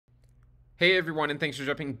Hey everyone, and thanks for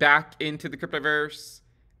jumping back into the Cryptoverse.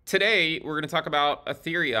 Today, we're going to talk about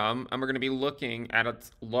Ethereum, and we're going to be looking at its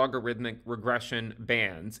logarithmic regression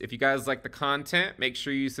bands. If you guys like the content, make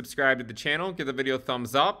sure you subscribe to the channel, give the video a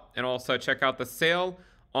thumbs up, and also check out the sale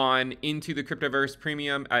on Into the Cryptoverse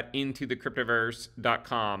Premium at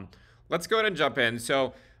intothecryptoverse.com. Let's go ahead and jump in.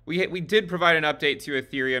 So we did provide an update to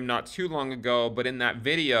Ethereum not too long ago, but in that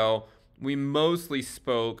video, we mostly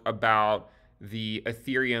spoke about the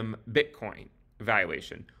Ethereum Bitcoin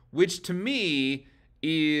valuation, which to me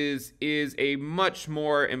is a much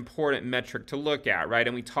more important metric to look at, right?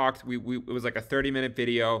 And we talked, it was like a 30-minute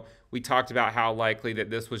video. We talked about how likely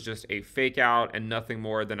that this was just a fake out and nothing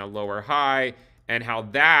more than a lower high, and how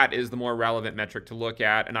that is the more relevant metric to look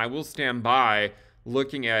at. And I will stand by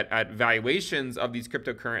looking at valuations of these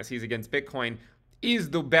cryptocurrencies against Bitcoin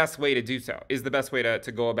is the best way to do so, is the best way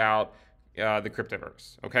to go about the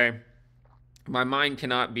Cryptoverse, okay? My mind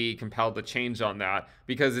cannot be compelled to change on that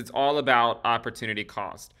because it's all about opportunity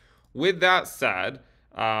cost. With that said,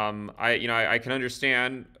 I can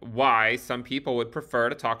understand why some people would prefer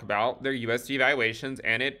to talk about their USD valuations,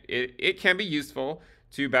 and it can be useful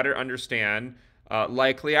to better understand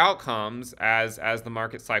likely outcomes as the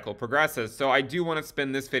market cycle progresses. So I do want to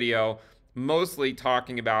spend this video mostly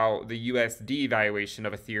talking about the USD valuation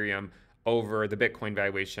of Ethereum over the Bitcoin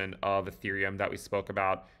valuation of Ethereum that we spoke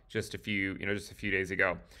about just a few days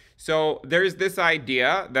ago. So there's this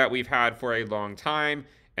idea that we've had for a long time,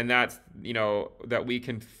 and that's, that we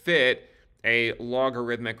can fit a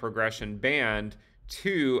logarithmic regression band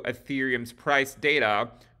to Ethereum's price data,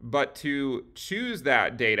 but to choose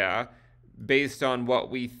that data based on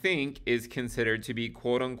what we think is considered to be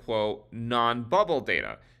quote unquote non-bubble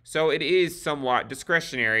data. So it is somewhat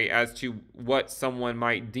discretionary as to what someone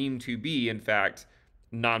might deem to be, in fact,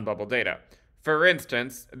 non-bubble data. For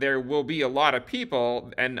instance, there will be a lot of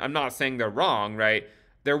people, and I'm not saying they're wrong, right?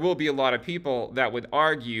 There will be a lot of people that would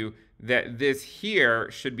argue that this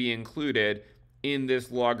here should be included in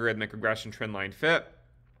this logarithmic regression trendline fit.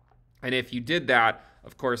 And if you did that,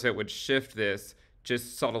 of course, it would shift this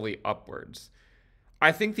just subtly upwards.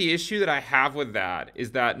 I think the issue that I have with that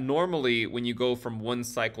is that normally when you go from one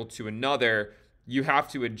cycle to another, you have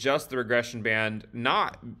to adjust the regression band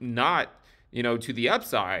not to the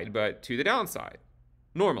upside, but to the downside,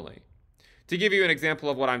 normally. To give you an example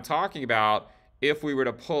of what I'm talking about, if we were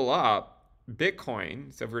to pull up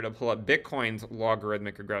Bitcoin, so if we were to pull up Bitcoin's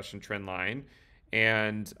logarithmic regression trend line,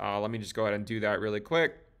 and let me just go ahead and do that really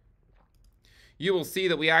quick, you will see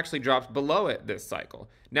that we actually dropped below it this cycle.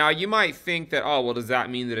 Now, you might think that, oh, well, does that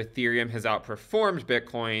mean that Ethereum has outperformed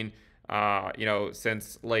Bitcoin,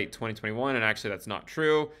 since late 2021? And actually, that's not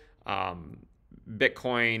true.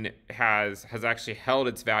 Bitcoin has actually held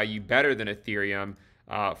its value better than Ethereum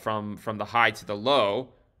from the high to the low.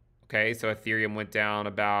 Okay, so Ethereum went down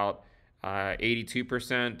about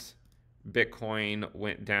 82%. Bitcoin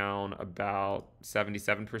went down about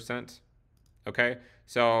 77%. Okay,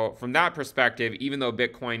 so from that perspective, even though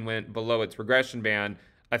Bitcoin went below its regression band,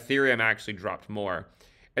 Ethereum actually dropped more.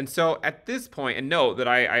 And so at this point, and note that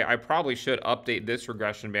I probably should update this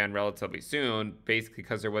regression band relatively soon, basically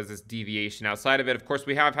because there was this deviation outside of it. Of course,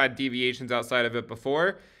 we have had deviations outside of it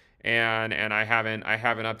before, and I haven't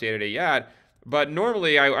updated it yet. But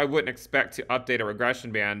normally, I wouldn't expect to update a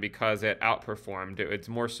regression band because it outperformed. It's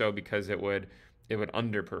more so because it would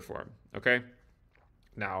underperform. Okay.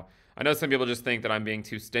 Now, I know some people just think that I'm being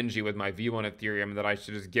too stingy with my view on Ethereum, that I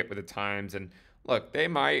should just get with the times. And look, they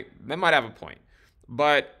might have a point.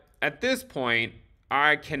 But at this point,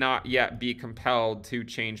 I cannot yet be compelled to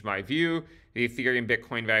change my view. The Ethereum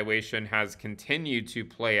Bitcoin valuation has continued to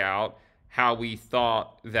play out how we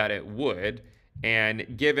thought that it would.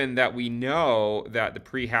 And given that we know that the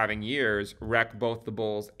pre-halving years wreck both the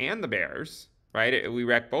bulls and the bears, right? We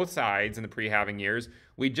wreck both sides in the pre-halving years.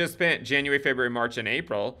 We just spent January, February, March, and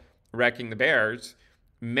April wrecking the bears.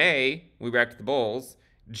 May, we wrecked the bulls.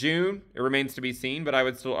 June, it remains to be seen, but I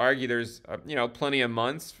would still argue there's plenty of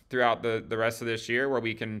months throughout the rest of this year where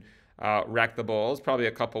we can wreck the bulls. Probably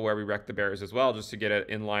a couple where we wreck the bears as well, just to get it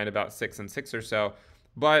in line about 6 and 6 or so.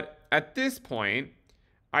 But at this point,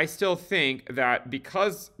 I still think that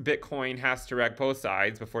because Bitcoin has to wreck both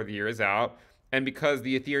sides before the year is out, and because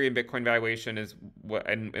the Ethereum Bitcoin valuation is what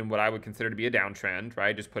I would consider to be a downtrend,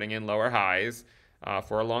 right, just putting in lower highs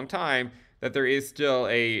for a long time, that there is still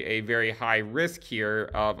a very high risk here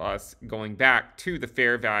of us going back to the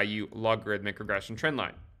fair value logarithmic regression trend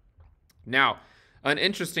line. Now, an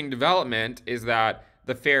interesting development is that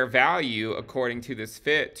the fair value, according to this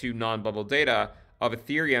fit to non-bubble data, of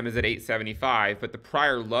Ethereum is at 875, but the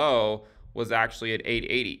prior low was actually at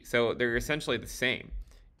 880. So they're essentially the same.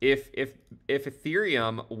 if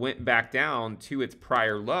Ethereum went back down to its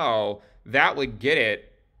prior low, that would get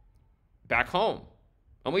it back home.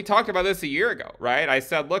 And we talked about this a year ago, right? I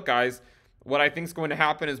said, look, guys, what I think is going to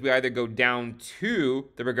happen is we either go down to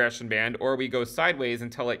the regression band or we go sideways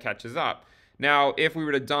until it catches up. Now, if we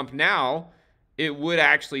were to dump now, it would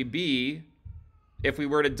actually be, if we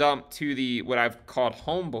were to dump to the what I've called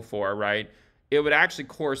home before, right, it would actually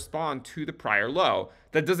correspond to the prior low.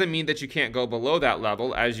 That doesn't mean that you can't go below that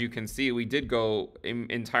level. As you can see, we did go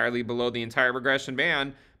entirely below the entire regression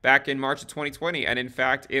band back in March of 2020. And in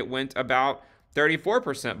fact, it went about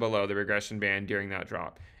 34% below the regression band during that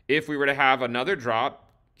drop. If we were to have another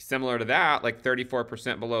drop similar to that, like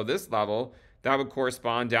 34% below this level, that would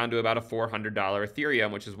correspond down to about a $400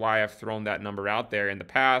 Ethereum, which is why I've thrown that number out there in the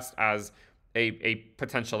past as a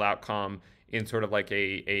potential outcome in sort of like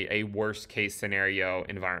a worst case scenario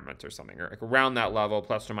environment or something, or like around that level,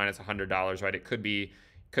 plus or minus $100, right? It could be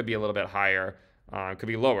a little bit higher, it could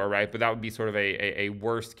be lower, right? But that would be sort of a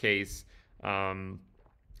worst case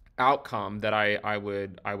outcome that I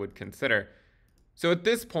would consider. So at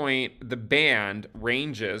this point, the band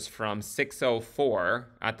ranges from 604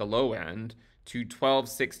 at the low end to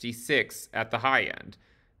 1266 at the high end.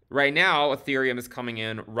 Right now, Ethereum is coming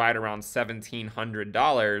in right around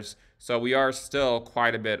 $1,700. So we are still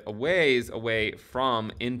quite a bit a ways away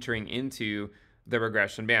from entering into the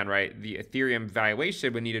regression band, right? The Ethereum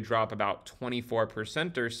valuation would need to drop about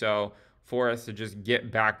 24% or so for us to just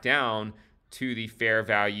get back down to the fair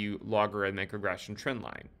value logarithmic regression trend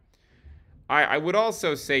line. I would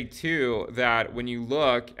also say too that when you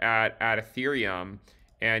look at Ethereum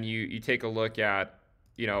and you take a look at,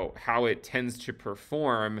 you know, how it tends to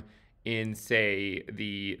perform in, say,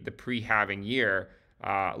 the pre-halving year,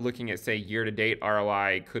 looking at, say, year-to-date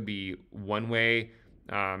ROI could be one way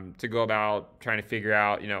to go about trying to figure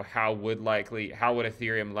out, you know, how would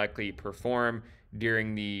Ethereum likely perform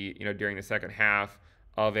during the second half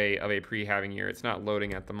of a pre-halving year. It's not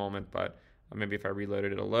loading at the moment, but maybe if I reload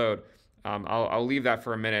it, it'll load. I'll leave that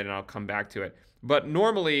for a minute and I'll come back to it. But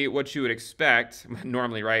normally what you would expect,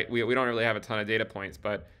 normally, right, we don't really have a ton of data points,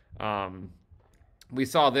 but we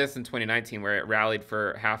saw this in 2019 where it rallied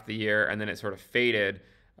for half the year and then it sort of faded,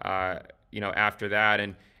 after that.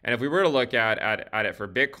 And if we were to look at it for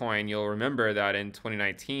Bitcoin, you'll remember that in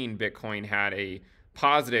 2019, Bitcoin had a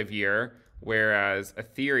positive year, whereas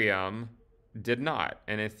Ethereum did not.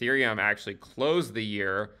 And Ethereum actually closed the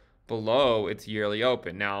year below its yearly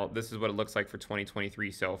open. Now, this is what it looks like for 2023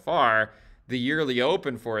 so far. The yearly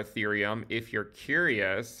open for Ethereum, if you're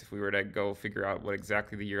curious, if we were to go figure out what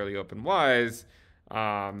exactly the yearly open was,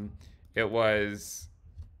 it was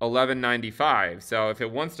 1195. So if it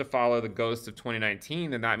wants to follow the ghost of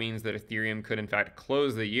 2019, then that means that Ethereum could in fact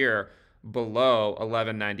close the year below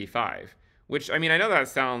 1195, which, I mean, I know that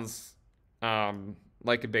sounds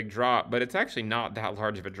like a big drop, but it's actually not that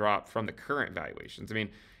large of a drop from the current valuations. I mean,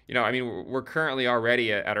 we're currently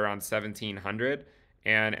already at around 1700.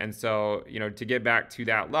 And so, to get back to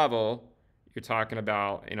that level, you're talking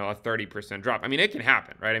about, a 30% drop. I mean, it can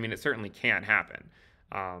happen, right? I mean, it certainly can happen.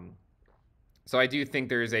 So I do think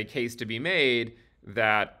there is a case to be made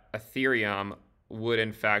that Ethereum would,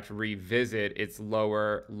 in fact, revisit its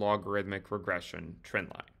lower logarithmic regression trend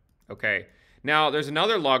line. Okay. Now, there's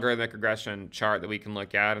another logarithmic regression chart that we can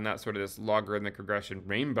look at, and that's sort of this logarithmic regression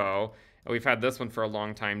rainbow. And we've had this one for a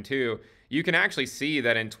long time, too. You can actually see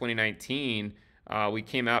that in 2019, we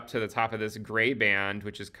came up to the top of this gray band,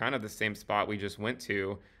 which is kind of the same spot we just went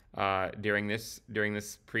to during this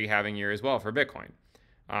pre-halving year as well for Bitcoin.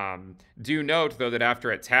 Do note, though, that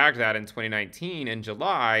after it tagged that in 2019 in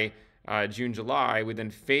July, June, July, we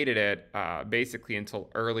then faded it basically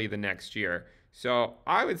until early the next year. So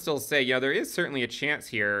I would still say, there is certainly a chance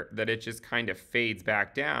here that it just kind of fades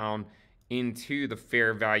back down into the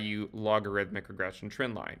fair value logarithmic regression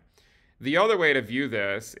trend line. The other way to view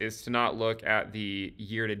this is to not look at the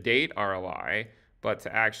year-to-date ROI, but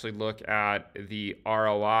to actually look at the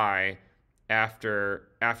ROI after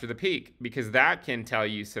the peak, because that can tell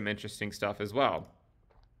you some interesting stuff as well.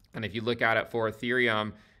 And if you look at it for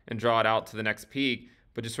Ethereum and draw it out to the next peak,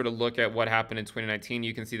 but just sort of look at what happened in 2019,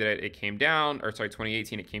 you can see that it came down,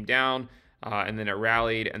 2018 it came down, and then it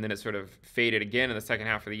rallied, and then it sort of faded again in the second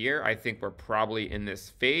half of the year. I think we're probably in this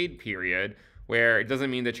fade period where it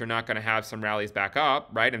doesn't mean that you're not going to have some rallies back up,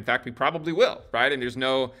 right? In fact, we probably will, right? And there's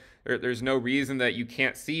no reason that you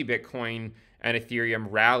can't see Bitcoin and Ethereum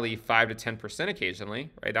rally 5 to 10%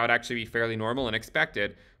 occasionally, right? That would actually be fairly normal and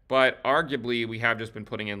expected. But arguably, we have just been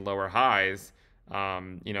putting in lower highs,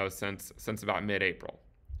 since about mid-April,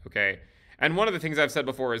 okay? And one of the things I've said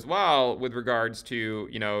before as well with regards to,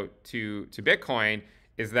 to Bitcoin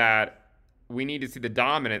is that we need to see the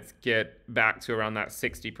dominance get back to around that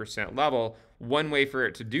 60% level. One way for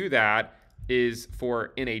it to do that is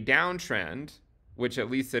for in a downtrend, which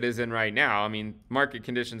at least it is in right now. I mean, market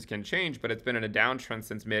conditions can change, but it's been in a downtrend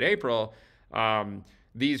since mid-April.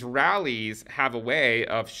 These rallies have a way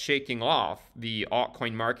of shaking off the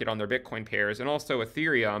altcoin market on their Bitcoin pairs and also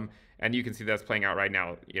Ethereum. And you can see that's playing out right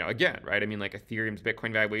now, again, right? I mean, like Ethereum's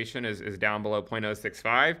Bitcoin valuation is down below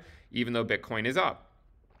 0.065, even though Bitcoin is up.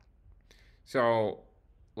 So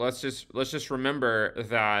let's just remember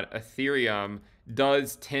that Ethereum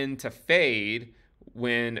does tend to fade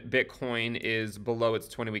when Bitcoin is below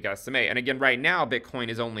its 20-week SMA. And again, right now, Bitcoin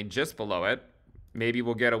is only just below it. Maybe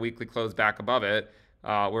we'll get a weekly close back above it.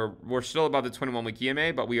 We're still above the 21-week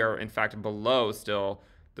EMA, but we are, in fact, below still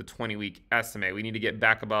the 20-week SMA. We need to get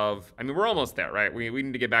back above, I mean, we're almost there, right? We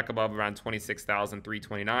need to get back above around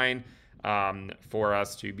 26,329 for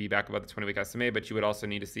us to be back above the 20-week SMA, but you would also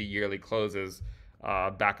need to see yearly closes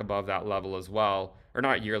back above that level as well. Or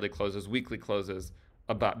not yearly closes, weekly closes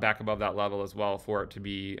back above that level as well for it to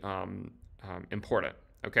be important.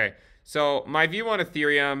 Okay, so my view on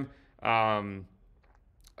Ethereum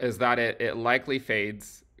is that it likely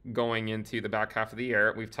fades going into the back half of the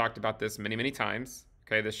year. We've talked about this many, many times.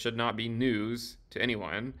 Okay, this should not be news to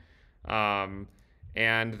anyone.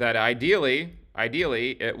 And that ideally,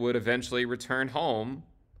 it would eventually return home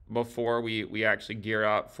before we actually gear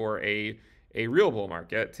up for a real bull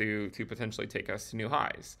market to potentially take us to new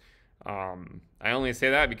highs. I only say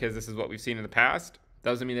that because this is what we've seen in the past.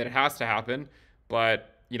 Doesn't mean that it has to happen.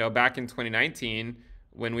 But, back in 2019,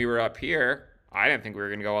 when we were up here, I didn't think we were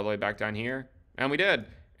going to go all the way back down here. And we did.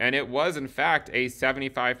 And it was, in fact, a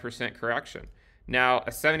 75% correction. Now, a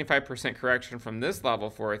 75% correction from this level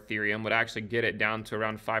for Ethereum would actually get it down to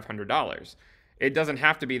around $500. It doesn't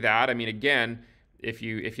have to be that. I mean, again, if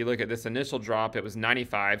you look at this initial drop, it was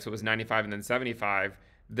 95, so it was 95 and then 75.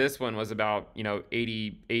 This one was about,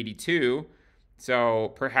 80, 82.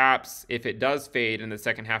 So perhaps if it does fade in the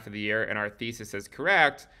second half of the year and our thesis is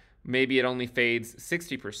correct, maybe it only fades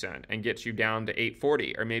 60% and gets you down to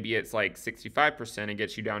 840, or maybe it's like 65% and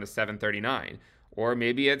gets you down to 739. Or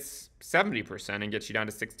maybe it's 70% and gets you down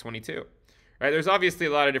to 622. Right? There's obviously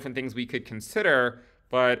a lot of different things we could consider,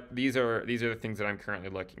 but these are the things that I'm currently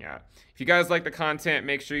looking at. If you guys like the content,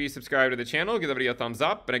 make sure you subscribe to the channel, give the video a thumbs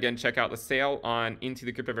up, and again, check out the sale on Into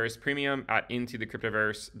the Cryptoverse Premium at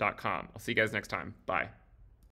intothecryptoverse.com. I'll see you guys next time. Bye.